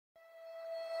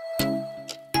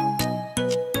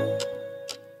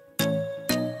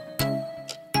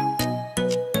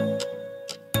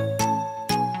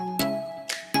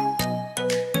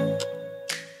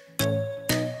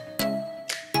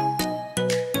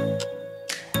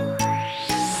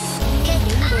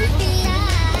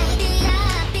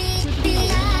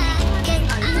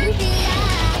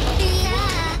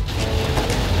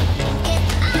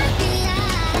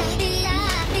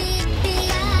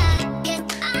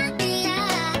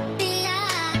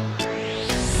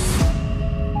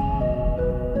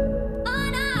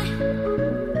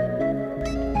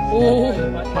오.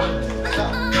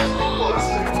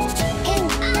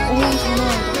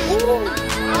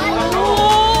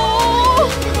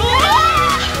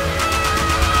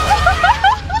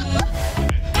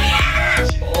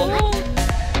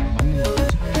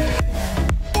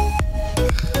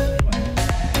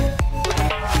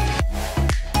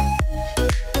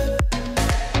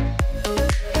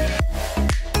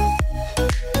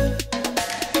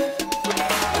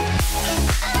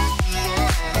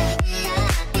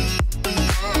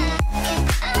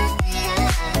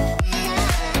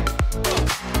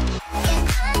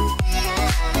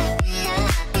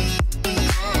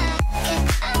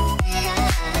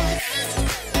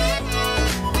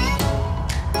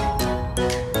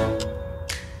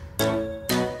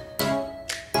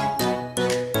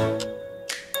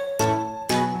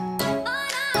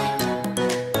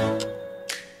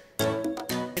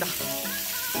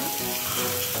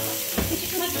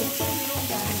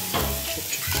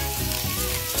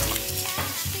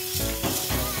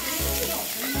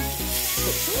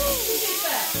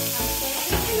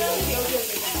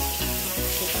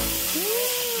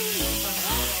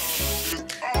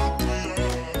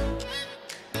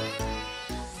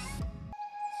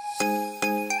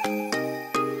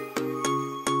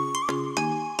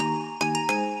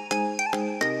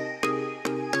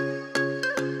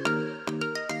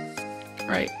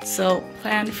 Right, so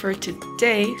plan for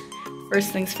today,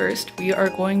 first things first, we are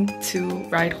going to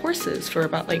ride horses for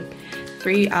about like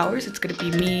 3 hours. It's gonna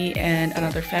be me and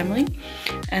another family.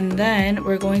 And then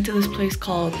we're going to this place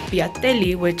called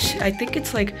Piatelli, which I think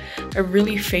it's like a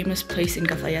really famous place in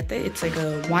Cafayate. It's like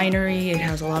a winery, it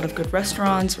has a lot of good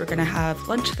restaurants. We're gonna have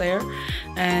lunch there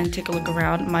and take a look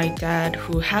around. My dad,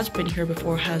 who has been here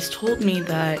before, has told me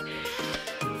that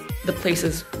the place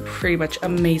is pretty much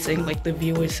amazing. Like the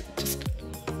view is just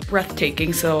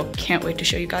breathtaking, so can't wait to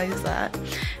show you guys that.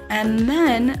 And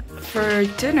then for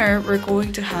dinner we're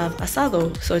going to have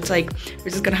asado, so it's like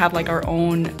we're just gonna have like our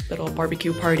own little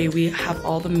barbecue party. We have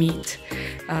all the meat,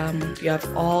 we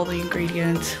have all the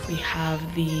ingredients, we have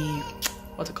the,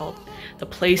 what's it called, the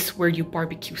place where you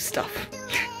barbecue stuff.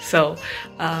 So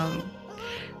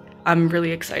I'm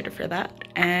really excited for that,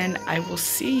 and I will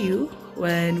see you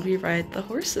when we ride the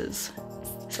horses.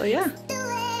 So yeah,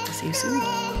 I'll see you soon.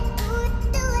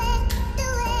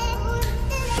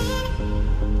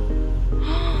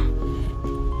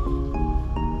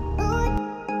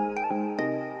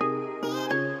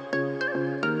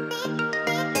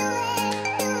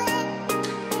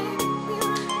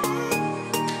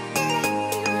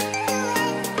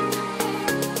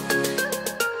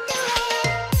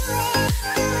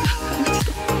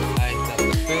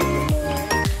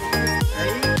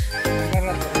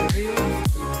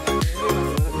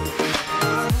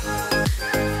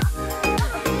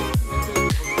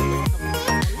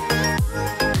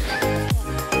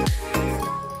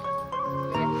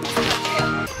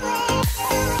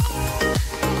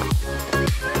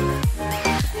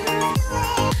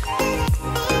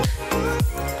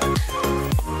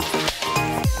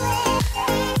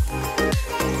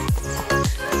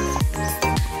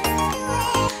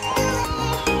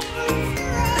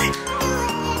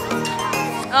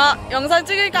 영상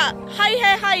찍으니까 하이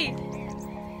해 하이.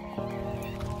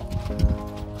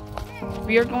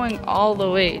 We are going all the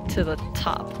way to the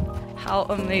top. How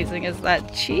amazing is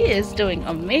that? She is doing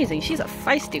amazing. She's a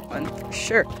feisty one for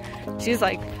sure. She's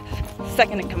like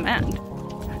second in command.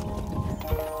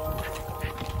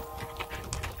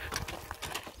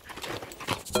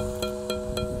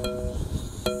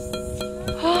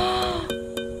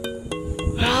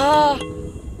 아,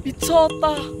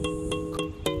 미쳤다.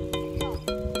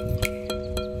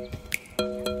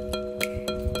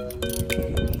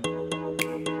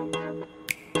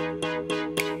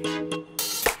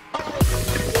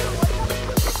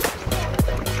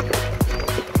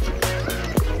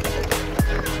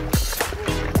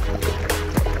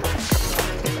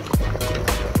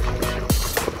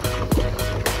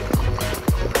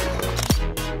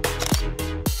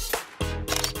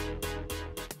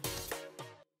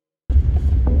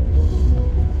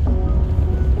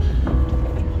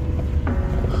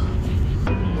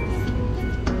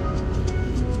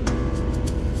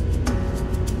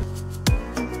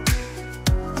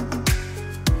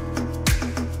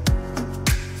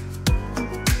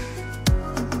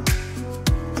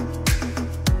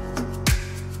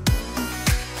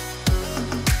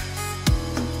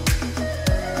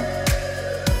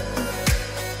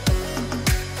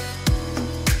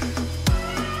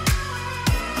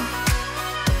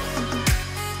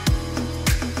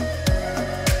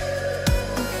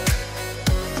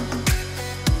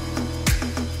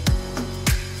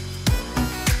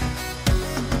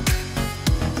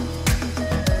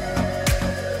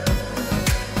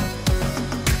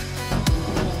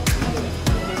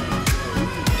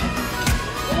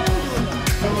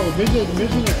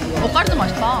 깔도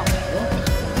맛있다.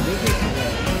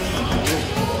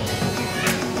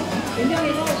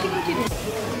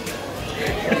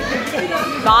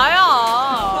 나야.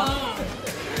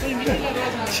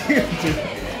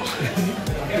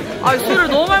 아, 술을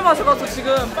너무 많이 마셔가지고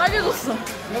지금 빨개졌어.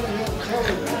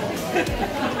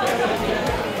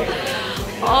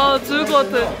 아, 죽을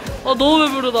것 같아. 아, 너무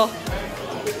배부르다.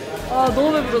 아,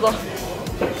 너무 배부르다.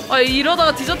 아,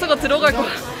 이러다가 디저트가 들어갈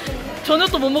거야.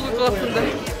 저녁도 못 먹을 것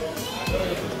같은데.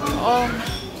 아,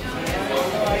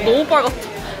 너무 빨갛다.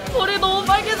 머리 너무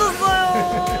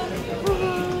빨개졌어요.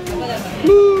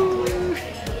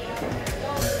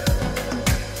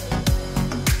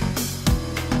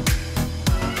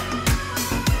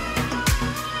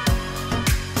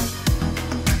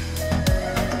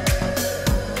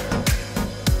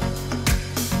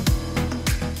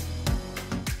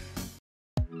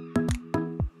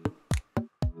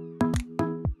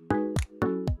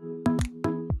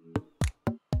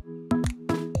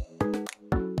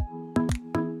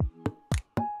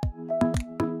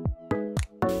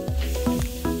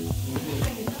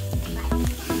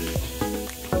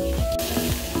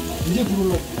 이제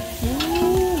부르려고.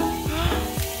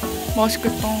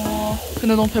 맛있겠다.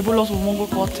 근데 너무 배불러서 못 먹을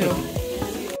것 같아요.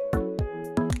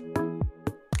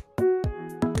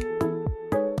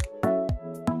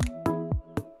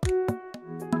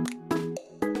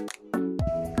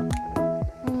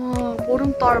 아,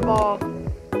 보름달 봐.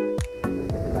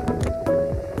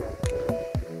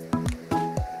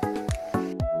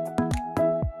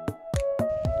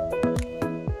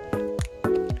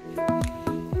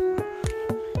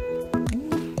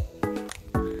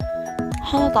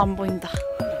 하나도 안 보인다.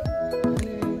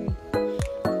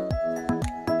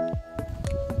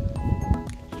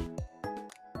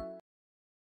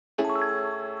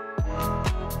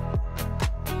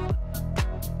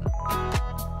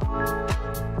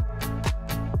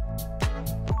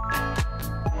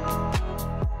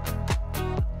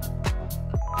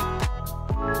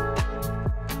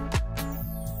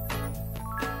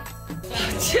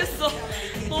 취했어.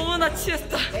 너무나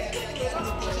취했다.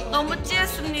 너무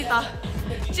취했습니다.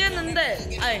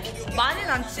 취했는데, 아니, 많이는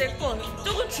안 취했고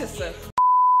조금 취했어요.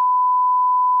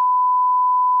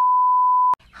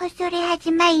 헛소리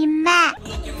하지마 임마.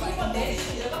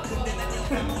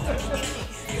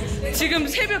 지금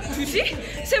새벽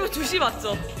 2시? 새벽 2시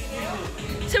맞죠?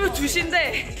 새벽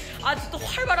 2시인데 아직도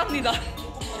활발합니다.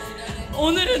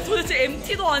 오늘은 도대체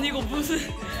MT도 아니고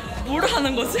뭘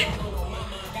하는 거지?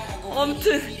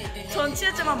 아무튼 전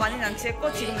취했지만 많이는 안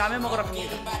취했고 지금 라면 먹으러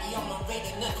갑니다.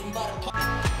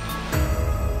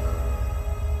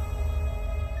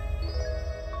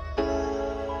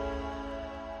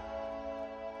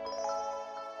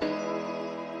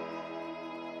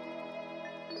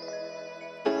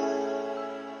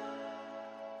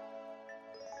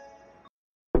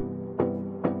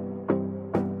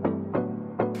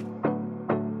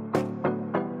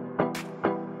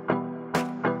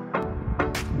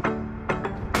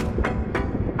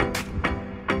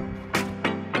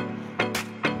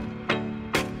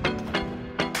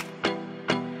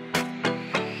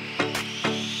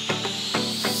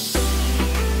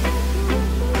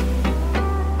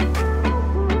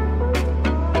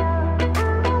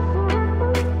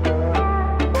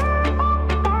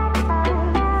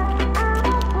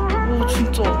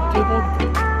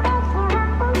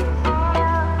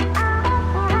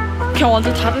 그냥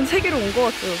완전 다른 세계로 온 것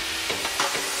같아요.